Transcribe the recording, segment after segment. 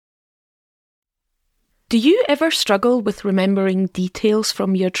Do you ever struggle with remembering details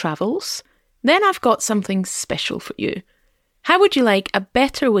from your travels? Then I've got something special for you. How would you like a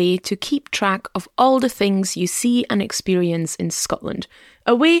better way to keep track of all the things you see and experience in Scotland?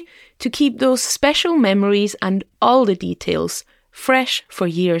 A way to keep those special memories and all the details fresh for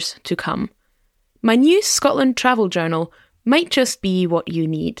years to come. My new Scotland travel journal might just be what you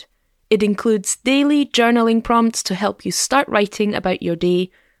need. It includes daily journaling prompts to help you start writing about your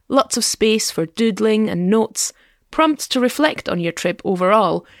day, lots of space for doodling and notes, prompts to reflect on your trip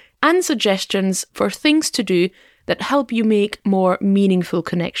overall, and suggestions for things to do that help you make more meaningful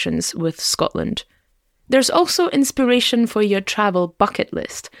connections with Scotland. There's also inspiration for your travel bucket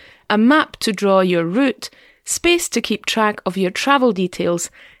list, a map to draw your route, space to keep track of your travel details,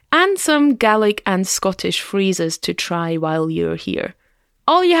 and some Gaelic and Scottish phrases to try while you're here.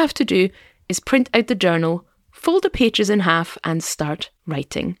 All you have to do is print out the journal, fold the pages in half, and start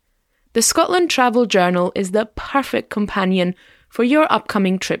writing. The Scotland Travel Journal is the perfect companion for your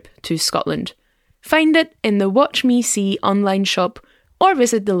upcoming trip to Scotland. Find it in the Watch Me See online shop or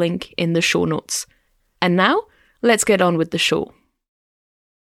visit the link in the show notes. And now, let's get on with the show.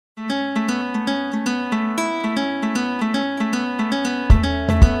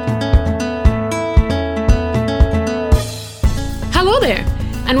 Hello there,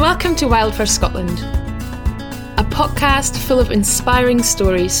 and welcome to Wild for Scotland, a podcast full of inspiring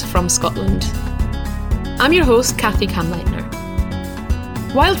stories from Scotland. I'm your host, Kathy Kamleitner.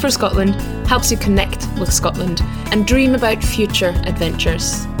 Wild for Scotland helps you connect with Scotland and dream about future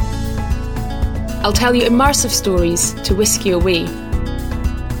adventures. I'll tell you immersive stories to whisk you away,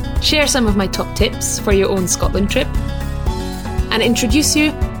 share some of my top tips for your own Scotland trip, and introduce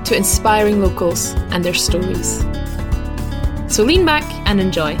you to inspiring locals and their stories. So lean back and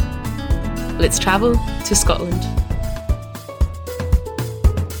enjoy. Let's travel to Scotland.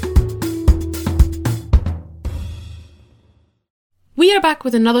 We are back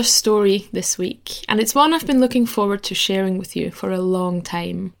with another story this week, and it's one I've been looking forward to sharing with you for a long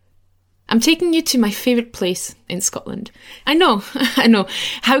time. I'm taking you to my favourite place in Scotland. I know,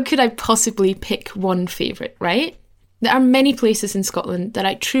 how could I possibly pick one favourite, right? There are many places in Scotland that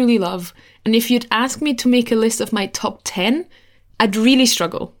I truly love, and if you'd ask me to make a list of my top 10, I'd really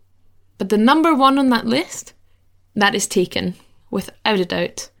struggle. But the number one on that list, that is taken, without a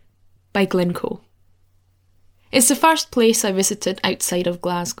doubt, by Glencoe. It's the first place I visited outside of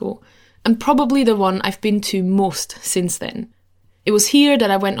Glasgow, and probably the one I've been to most since then. It was here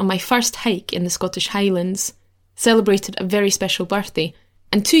that I went on my first hike in the Scottish Highlands, celebrated a very special birthday,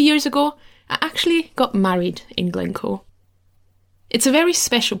 and 2 years ago, I actually got married in Glencoe. It's a very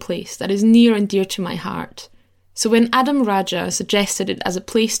special place that is near and dear to my heart, so when Adam Raja suggested it as a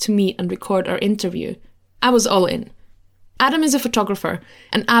place to meet and record our interview, I was all in. Adam is a photographer,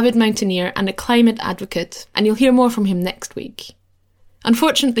 an avid mountaineer and a climate advocate, and you'll hear more from him next week.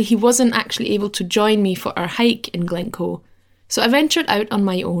 Unfortunately, he wasn't actually able to join me for our hike in Glencoe, so I ventured out on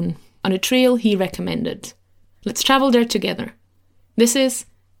my own, on a trail he recommended. Let's travel there together. This is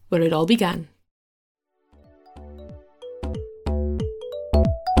where it all began.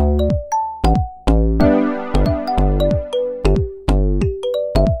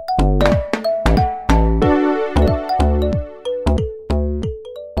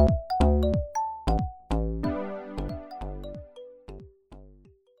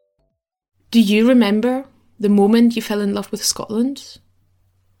 Do you remember the moment you fell in love with Scotland?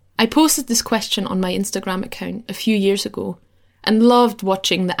 I posted this question on my Instagram account a few years ago and loved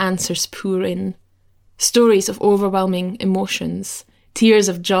watching the answers pour in. Stories of overwhelming emotions, tears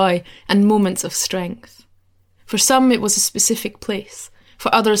of joy and moments of strength. For some it was a specific place,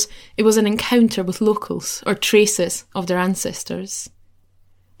 for others it was an encounter with locals or traces of their ancestors.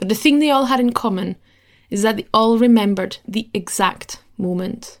 But the thing they all had in common is that they all remembered the exact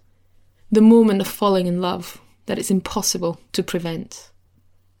moment. The moment of falling in love that is impossible to prevent.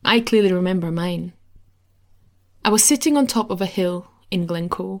 I clearly remember mine. I was sitting on top of a hill in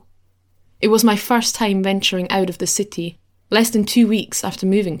Glencoe. It was my first time venturing out of the city, less than 2 weeks after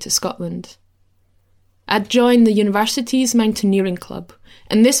moving to Scotland. I'd joined the university's mountaineering club,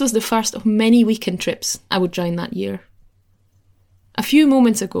 and this was the first of many weekend trips I would join that year. A few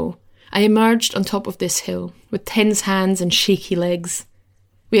moments ago, I emerged on top of this hill with tense hands and shaky legs.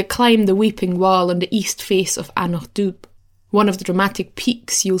 We had climbed the Weeping Wall on the east face of Anoch Dubh, one of the dramatic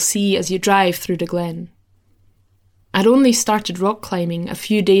peaks you'll see as you drive through the glen. I'd only started rock climbing a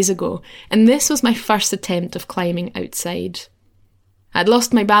few days ago, and this was my first attempt of climbing outside. I'd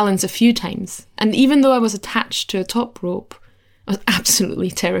lost my balance a few times, and even though I was attached to a top rope, I was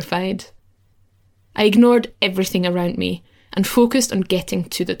absolutely terrified. I ignored everything around me and focused on getting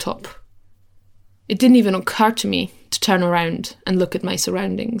to the top. It didn't even occur to me to turn around and look at my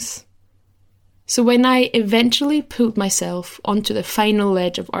surroundings. So when I eventually pulled myself onto the final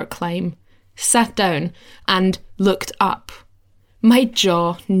ledge of our climb, sat down and looked up, my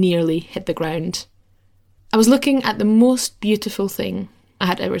jaw nearly hit the ground. I was looking at the most beautiful thing I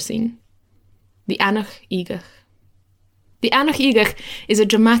had ever seen. The Annach Igach. The Annach Igach is a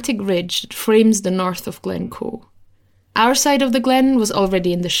dramatic ridge that frames the north of Glencoe. Our side of the glen was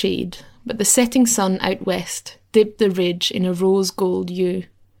already in the shade, but the setting sun out west dipped the ridge in a rose-gold hue.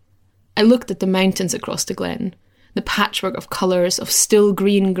 I looked at the mountains across the glen, the patchwork of colours of still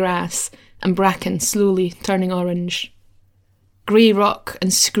green grass and bracken slowly turning orange. Grey rock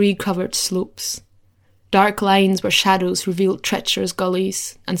and scree-covered slopes. Dark lines where shadows revealed treacherous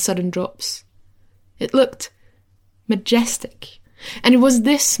gullies and sudden drops. It looked majestic, and it was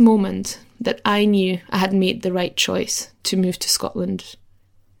this moment that I knew I had made the right choice to move to Scotland.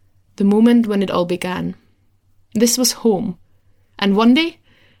 The moment when it all began. This was home, and one day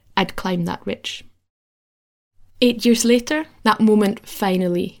I'd climb that ridge. 8 years later, that moment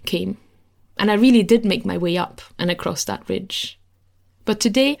finally came, and I really did make my way up and across that ridge. But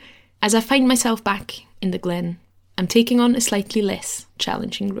today, as I find myself back in the glen, I'm taking on a slightly less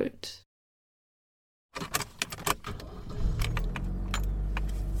challenging route.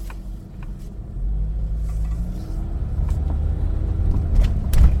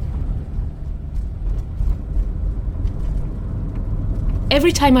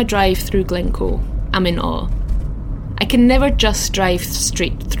 Every time I drive through Glencoe, I'm in awe. I can never just drive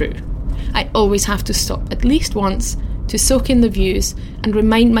straight through. I always have to stop at least once to soak in the views and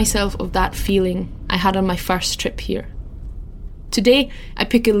remind myself of that feeling I had on my first trip here. Today, I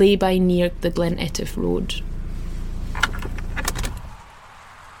pick a lay-by near the Glen Etive Road.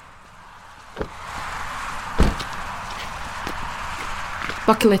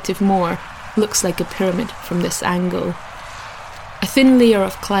 Buccleuch Moor looks like a pyramid from this angle. A thin layer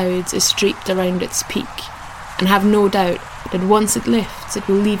of clouds is draped around its peak, and have no doubt that once it lifts, it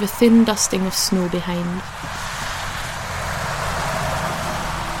will leave a thin dusting of snow behind.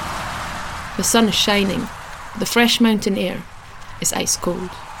 The sun is shining, the fresh mountain air is ice cold.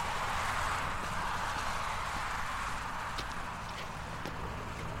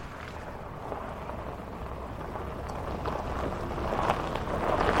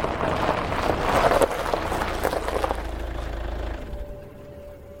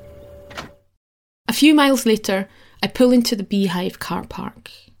 A few miles later, I pull into the Beehive car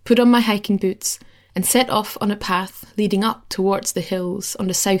park, put on my hiking boots, and set off on a path leading up towards the hills on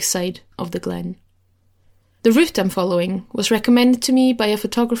the south side of the glen. The route I'm following was recommended to me by a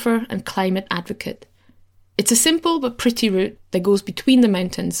photographer and climate advocate. It's a simple but pretty route that goes between the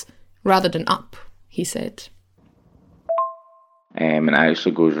mountains rather than up, he said. And it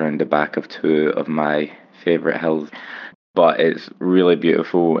actually goes around the back of two of my favourite hills. But it's really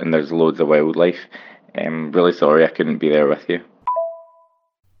beautiful and there's loads of wildlife. I'm really sorry I couldn't be there with you.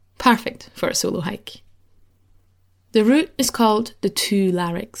 Perfect for a solo hike. The route is called the Two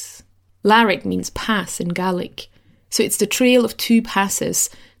Larricks. Larrick means pass in Gaelic, so it's the trail of two passes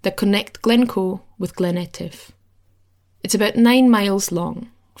that connect Glencoe with Glen Etive. It's about 9 miles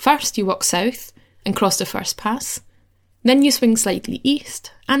long. First you walk south and cross the first pass, then you swing slightly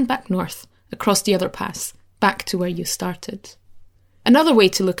east and back north across the other pass, back to where you started. Another way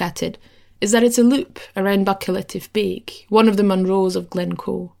to look at it is that it's a loop around Buccleuch Beag, one of the Munros of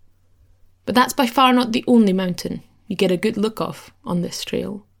Glencoe. But that's by far not the only mountain you get a good look of on this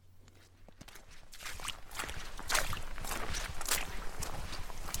trail.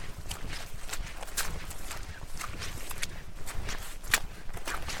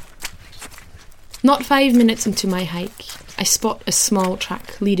 Not 5 minutes into my hike, I spot a small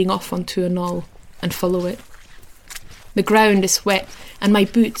track leading off onto a knoll and follow it. The ground is wet and my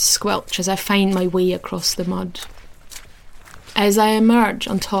boots squelch as I find my way across the mud. As I emerge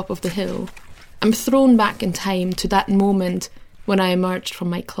on top of the hill, I'm thrown back in time to that moment when I emerged from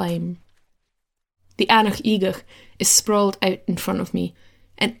my climb. The Annach Igach is sprawled out in front of me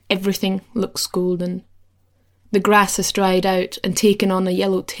and everything looks golden. The grass has dried out and taken on a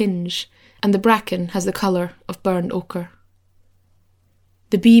yellow tinge, and the bracken has the colour of burnt ochre.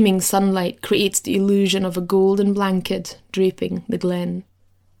 The beaming sunlight creates the illusion of a golden blanket draping the glen.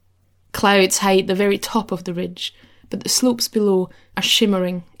 Clouds hide the very top of the ridge, but the slopes below are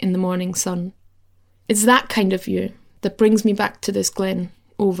shimmering in the morning sun. It's that kind of view that brings me back to this glen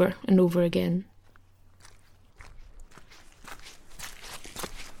over and over again.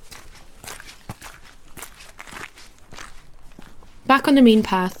 Back on the main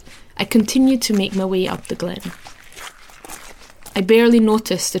path, I continue to make my way up the glen. I barely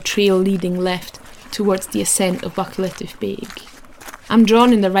notice the trail leading left towards the ascent of Buccleuch Beag. I'm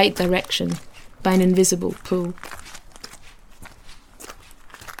drawn in the right direction by an invisible pull.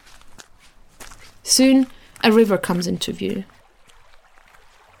 Soon, a river comes into view.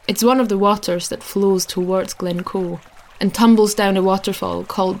 It's one of the waters that flows towards Glencoe and tumbles down a waterfall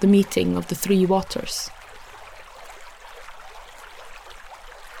called the Meeting of the Three Waters.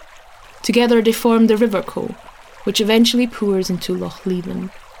 Together they form the River Coe, which eventually pours into Loch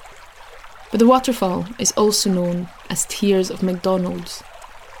Leighlin. But the waterfall is also known as Tears of MacDonald's,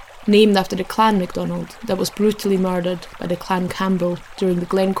 named after the Clan MacDonald that was brutally murdered by the Clan Campbell during the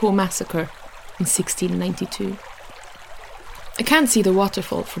Glencoe massacre in 1692. I can't see the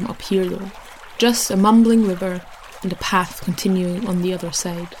waterfall from up here though, just a mumbling river and a path continuing on the other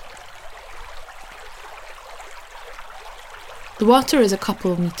side. The water is a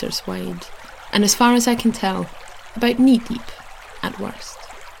couple of metres wide, and as far as I can tell, about knee-deep at worst.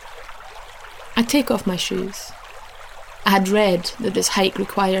 I take off my shoes. I had read that this hike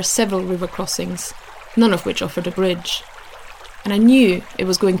requires several river crossings, none of which offered a bridge, and I knew it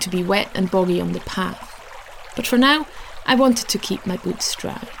was going to be wet and boggy on the path, but for now I wanted to keep my boots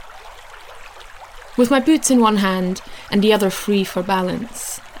dry. With my boots in one hand and the other free for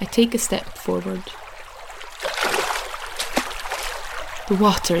balance, I take a step forward. The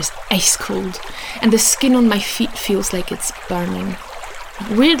water is ice cold, and the skin on my feet feels like it's burning.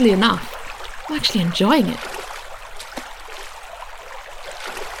 But weirdly enough, I'm actually enjoying it.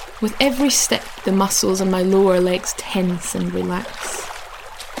 With every step, the muscles on my lower legs tense and relax.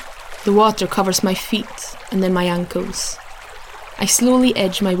 The water covers my feet and then my ankles. I slowly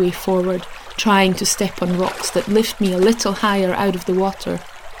edge my way forward, trying to step on rocks that lift me a little higher out of the water,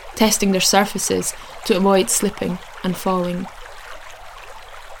 testing their surfaces to avoid slipping and falling.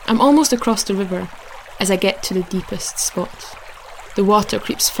 I'm almost across the river as I get to the deepest spot. The water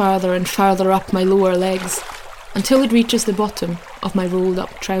creeps further and further up my lower legs until it reaches the bottom of my rolled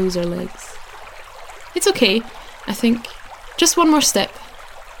up trouser legs. It's okay, I think. Just one more step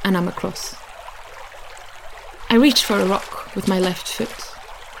and I'm across. I reach for a rock with my left foot,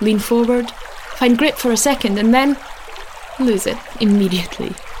 lean forward, find grip for a second and then lose it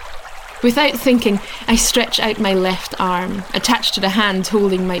immediately. Without thinking, I stretch out my left arm, attached to the hand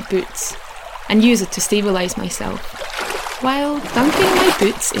holding my boots, and use it to stabilise myself, while dunking my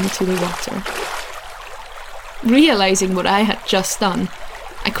boots into the water. Realising what I had just done,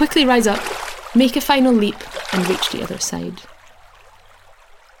 I quickly rise up, make a final leap, and reach the other side.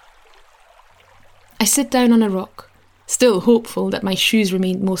 I sit down on a rock, still hopeful that my shoes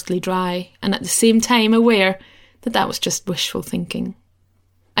remained mostly dry, and at the same time aware that that was just wishful thinking.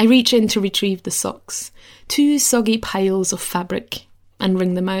 I reach in to retrieve the socks, 2 soggy piles of fabric, and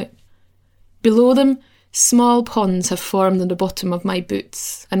wring them out. Below them, small ponds have formed on the bottom of my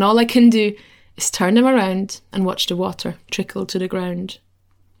boots, and all I can do is turn them around and watch the water trickle to the ground.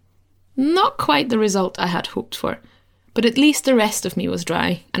 Not quite the result I had hoped for, but at least the rest of me was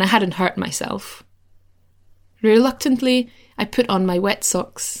dry, and I hadn't hurt myself. Reluctantly, I put on my wet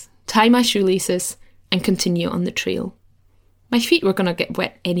socks, tie my shoelaces, and continue on the trail. My feet were going to get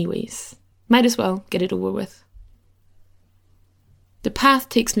wet anyways. Might as well get it over with. The path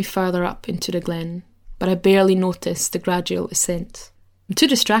takes me further up into the glen, but I barely notice the gradual ascent. I'm too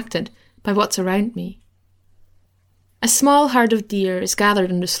distracted by what's around me. A small herd of deer is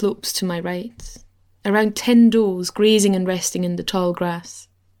gathered on the slopes to my right, around 10 does grazing and resting in the tall grass.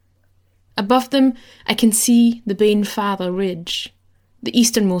 Above them, I can see the Bainfather Ridge, the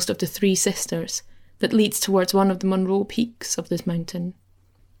easternmost of the 3 sisters, that leads towards one of the Munro peaks of this mountain.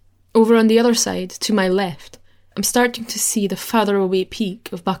 Over on the other side, to my left, I'm starting to see the further away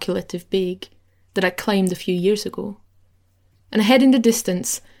peak of Buccleuch Beag that I climbed a few years ago. And ahead in the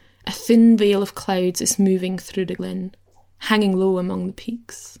distance, a thin veil of clouds is moving through the glen, hanging low among the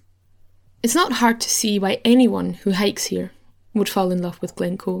peaks. It's not hard to see why anyone who hikes here would fall in love with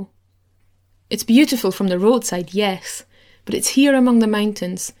Glencoe. It's beautiful from the roadside, yes, but it's here among the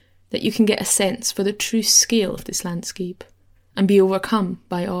mountains that you can get a sense for the true scale of this landscape and be overcome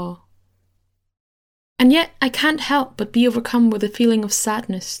by awe. And yet I can't help but be overcome with a feeling of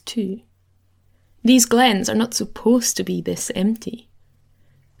sadness too. These glens are not supposed to be this empty.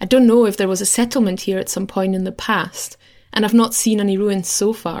 I don't know if there was a settlement here at some point in the past, and I've not seen any ruins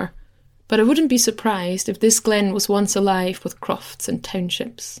so far, but I wouldn't be surprised if this glen was once alive with crofts and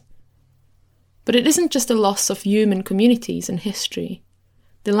townships. But it isn't just a loss of human communities and history.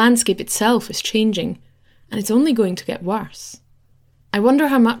 The landscape itself is changing, and it's only going to get worse. I wonder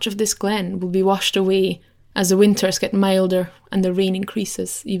how much of this glen will be washed away as the winters get milder and the rain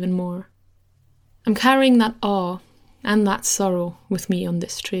increases even more. I'm carrying that awe and that sorrow with me on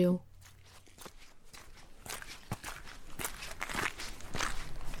this trail.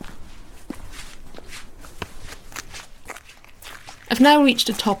 I've now reached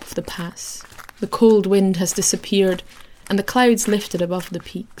the top of the pass. The cold wind has disappeared and the clouds lifted above the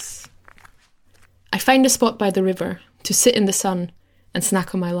peaks. I find a spot by the river to sit in the sun and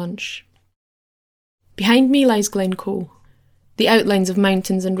snack on my lunch. Behind me lies Glencoe, the outlines of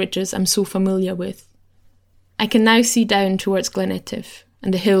mountains and ridges I'm so familiar with. I can now see down towards Glen Etive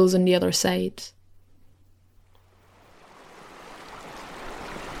and the hills on the other side.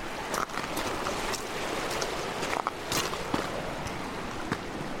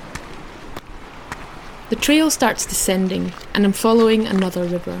 The trail starts descending and I'm following another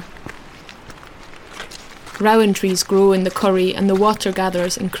river. Rowan trees grow in the corrie and the water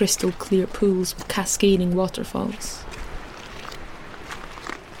gathers in crystal clear pools with cascading waterfalls.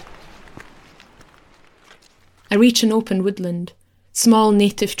 I reach an open woodland, small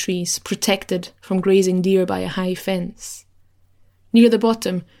native trees protected from grazing deer by a high fence. Near the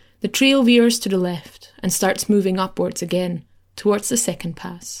bottom, the trail veers to the left and starts moving upwards again towards the second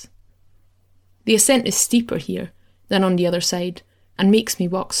pass. The ascent is steeper here than on the other side and makes me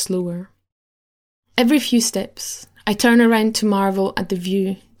walk slower. Every few steps, I turn around to marvel at the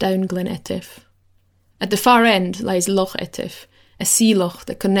view down Glen Etive. At the far end lies Loch Etive, a sea loch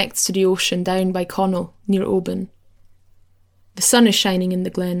that connects to the ocean down by Connell, near Oban. The sun is shining in the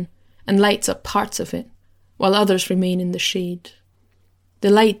glen and lights up parts of it, while others remain in the shade.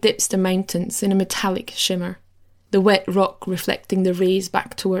 The light dips the mountains in a metallic shimmer, the wet rock reflecting the rays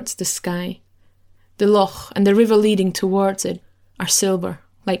back towards the sky. The loch and the river leading towards it are silver,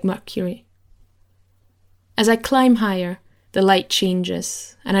 like mercury. As I climb higher, the light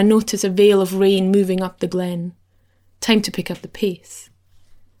changes, and I notice a veil of rain moving up the glen. Time to pick up the pace.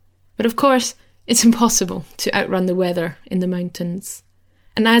 But of course, it's impossible to outrun the weather in the mountains.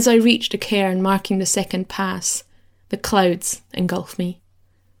 And as I reach the cairn marking the second pass, the clouds engulf me.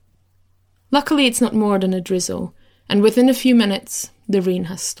 Luckily, it's not more than a drizzle, and within a few minutes, the rain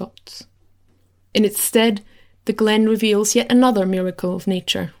has stopped. In its stead, the glen reveals yet another miracle of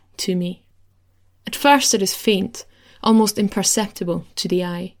nature to me. At first it is faint, almost imperceptible to the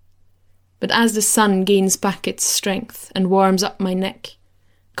eye. But as the sun gains back its strength and warms up my neck,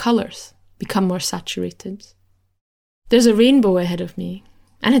 colours become more saturated. There's a rainbow ahead of me,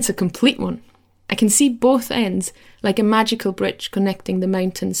 and it's a complete one. I can see both ends like a magical bridge connecting the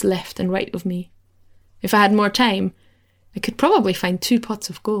mountains left and right of me. If I had more time, I could probably find 2 pots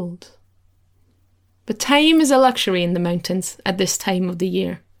of gold. But time is a luxury in the mountains at this time of the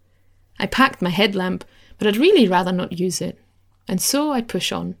year. I packed my headlamp, but I'd really rather not use it, and so I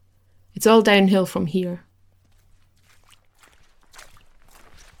push on. It's all downhill from here.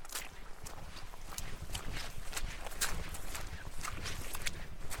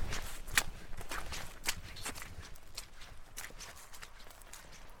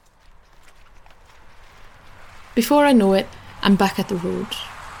 Before I know it, I'm back at the road.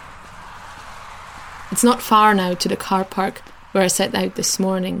 It's not far now to the car park where I set out this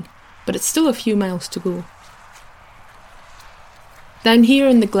morning, but it's still a few miles to go. Down here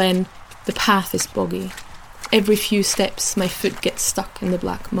in the glen, the path is boggy. Every few steps my foot gets stuck in the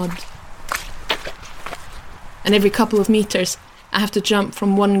black mud. And every couple of metres I have to jump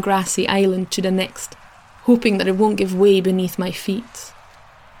from one grassy island to the next, hoping that it won't give way beneath my feet.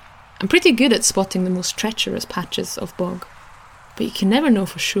 I'm pretty good at spotting the most treacherous patches of bog, but you can never know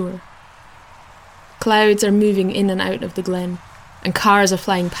for sure. Clouds are moving in and out of the glen, and cars are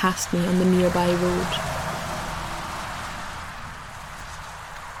flying past me on the nearby road.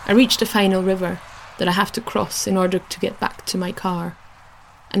 I reach the final river that I have to cross in order to get back to my car,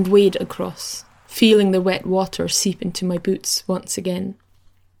 and wade across, feeling the wet water seep into my boots once again.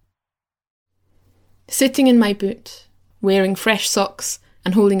 Sitting in my boot, wearing fresh socks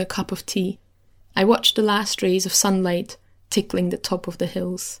and holding a cup of tea, I watch the last rays of sunlight tickling the top of the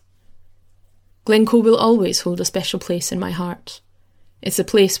hills. Glencoe will always hold a special place in my heart. It's the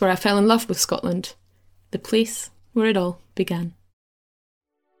place where I fell in love with Scotland, the place where it all began.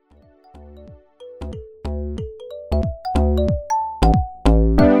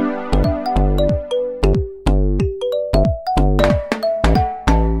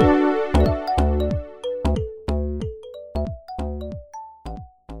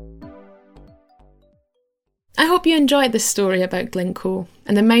 I hope you enjoyed this story about Glencoe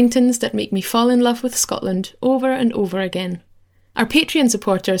and the mountains that make me fall in love with Scotland over and over again. Our Patreon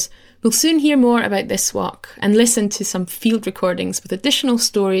supporters will soon hear more about this walk and listen to some field recordings with additional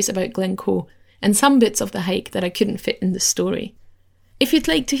stories about Glencoe and some bits of the hike that I couldn't fit in the story. If you'd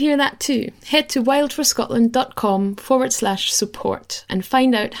like to hear that too, head to wildforscotland.com/support and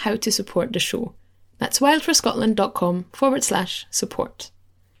find out how to support the show. That's wildforscotland.com/support.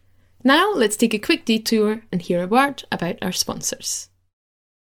 Now let's take a quick detour and hear a word about our sponsors.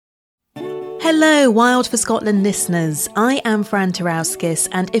 Hello, Wild for Scotland listeners. I am Fran Tarowskis,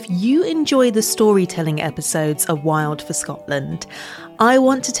 and if you enjoy the storytelling episodes of Wild for Scotland, I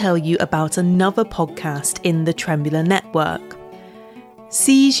want to tell you about another podcast in the Trembula Network.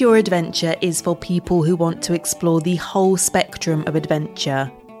 Seize Your Adventure is for people who want to explore the whole spectrum of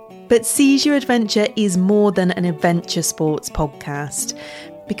adventure. But Seize Your Adventure is more than an adventure sports podcast,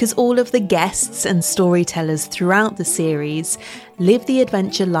 because all of the guests and storytellers throughout the series live the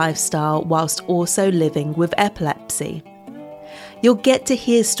adventure lifestyle whilst also living with epilepsy. You'll get to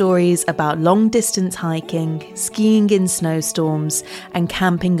hear stories about long-distance hiking, skiing in snowstorms, and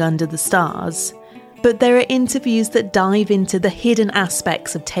camping under the stars. But there are interviews that dive into the hidden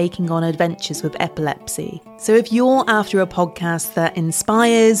aspects of taking on adventures with epilepsy. So if you're after a podcast that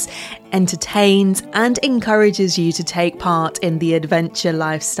inspires, entertains, and encourages you to take part in the adventure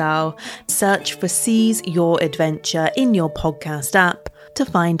lifestyle, search for Seize Your Adventure in your podcast app to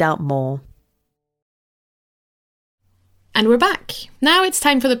find out more. And we're back. Now it's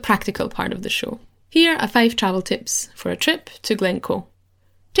time for the practical part of the show. Here are 5 travel tips for a trip to Glencoe.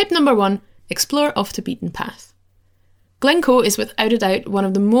 Tip number 1. Explore off the beaten path. Glencoe is without a doubt one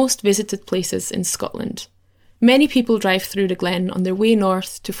of the most visited places in Scotland. Many people drive through the glen on their way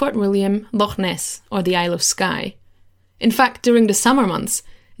north to Fort William, Loch Ness, or the Isle of Skye. In fact, during the summer months,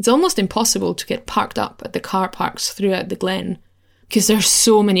 it's almost impossible to get parked up at the car parks throughout the glen, because there are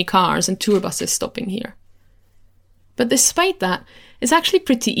so many cars and tour buses stopping here. But despite that, it's actually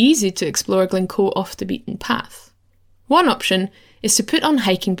pretty easy to explore Glencoe off the beaten path. One option is to put on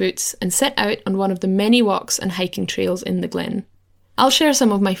hiking boots and set out on one of the many walks and hiking trails in the glen. I'll share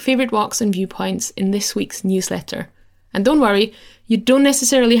some of my favourite walks and viewpoints in this week's newsletter. And don't worry, you don't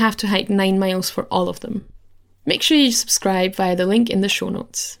necessarily have to hike 9 miles for all of them. Make sure you subscribe via the link in the show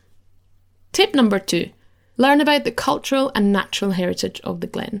notes. Tip number 2. Learn about the cultural and natural heritage of the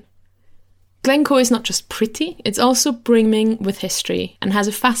glen. Glencoe is not just pretty, it's also brimming with history and has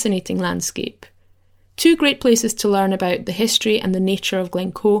a fascinating landscape. 2 great places to learn about the history and the nature of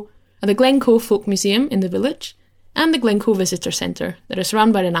Glencoe are the Glencoe Folk Museum in the village and the Glencoe Visitor Centre that is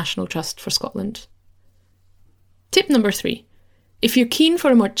run by the National Trust for Scotland. Tip number 3. If you're keen for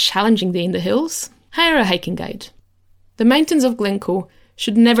a more challenging day in the hills, hire a hiking guide. The mountains of Glencoe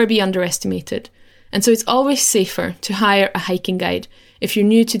should never be underestimated, and so it's always safer to hire a hiking guide if you're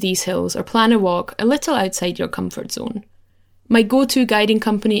new to these hills or plan a walk a little outside your comfort zone. My go-to guiding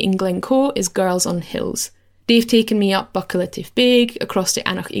company in Glencoe is Girls on Hills. They've taken me up Buccleuch Beag, across the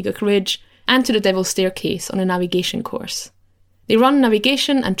Anach Igach Ridge, and to the Devil's Staircase on a navigation course. They run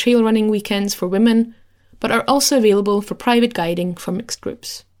navigation and trail running weekends for women, but are also available for private guiding for mixed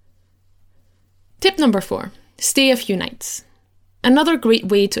groups. Tip number 4. Stay a few nights. Another great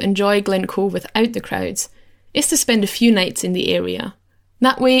way to enjoy Glencoe without the crowds is to spend a few nights in the area.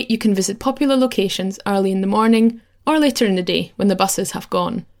 That way you can visit popular locations early in the morning or later in the day when the buses have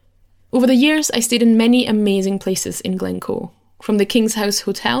gone. Over the years, I stayed in many amazing places in Glencoe, from the King's House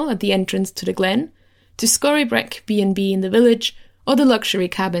Hotel at the entrance to the glen, to Scorrybrick B&B in the village, or the luxury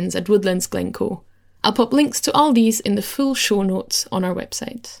cabins at Woodlands Glencoe. I'll pop links to all these in the full show notes on our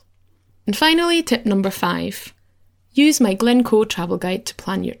website. And finally, tip number 5. Use my Glencoe travel guide to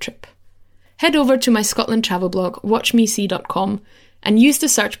plan your trip. Head over to my Scotland travel blog, watchmesee.com, and use the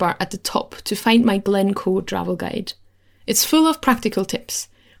search bar at the top to find my Glencoe travel guide. It's full of practical tips,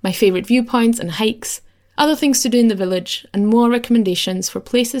 my favourite viewpoints and hikes, other things to do in the village, and more recommendations for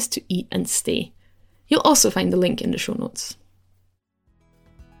places to eat and stay. You'll also find the link in the show notes.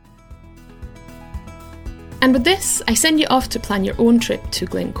 And with this, I send you off to plan your own trip to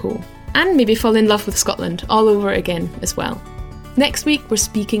Glencoe, and maybe fall in love with Scotland all over again as well. Next week, we're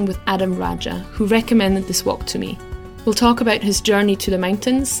speaking with Adam Raja, who recommended this walk to me. We'll talk about his journey to the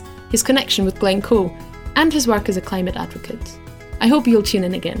mountains, his connection with Glencoe, and his work as a climate advocate. I hope you'll tune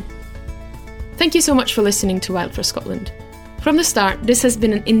in again. Thank you so much for listening to Wild for Scotland. From the start, this has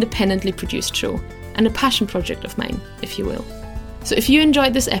been an independently produced show, and a passion project of mine, if you will. So if you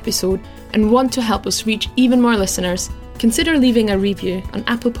enjoyed this episode and want to help us reach even more listeners, consider leaving a review on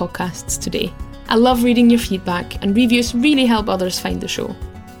Apple Podcasts today. I love reading your feedback, and reviews really help others find the show.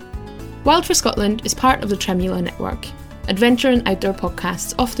 Wild for Scotland is part of the Trembula Network, adventure and outdoor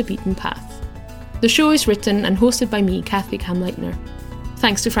podcasts off the beaten path. The show is written and hosted by me, Kathy Kamleitner.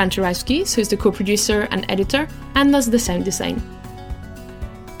 Thanks to Fran Tarowskis, who's the co-producer and editor, and does the sound design.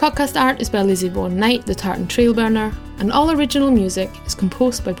 Podcast art is by Lizzie Vaughan Knight, the Tartan Trailburner, and all original music is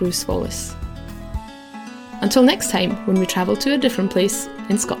composed by Bruce Wallace. Until next time, when we travel to a different place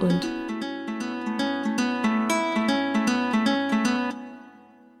in Scotland.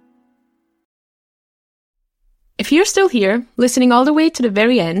 If you're still here, listening all the way to the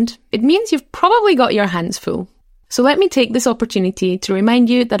very end, it means you've probably got your hands full. So let me take this opportunity to remind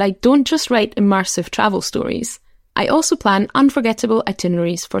you that I don't just write immersive travel stories. I also plan unforgettable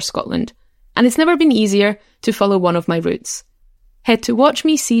itineraries for Scotland, and it's never been easier to follow one of my routes. Head to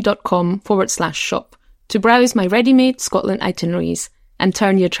watchmesee.com/shop to browse my ready-made Scotland itineraries and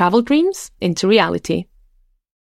turn your travel dreams into reality.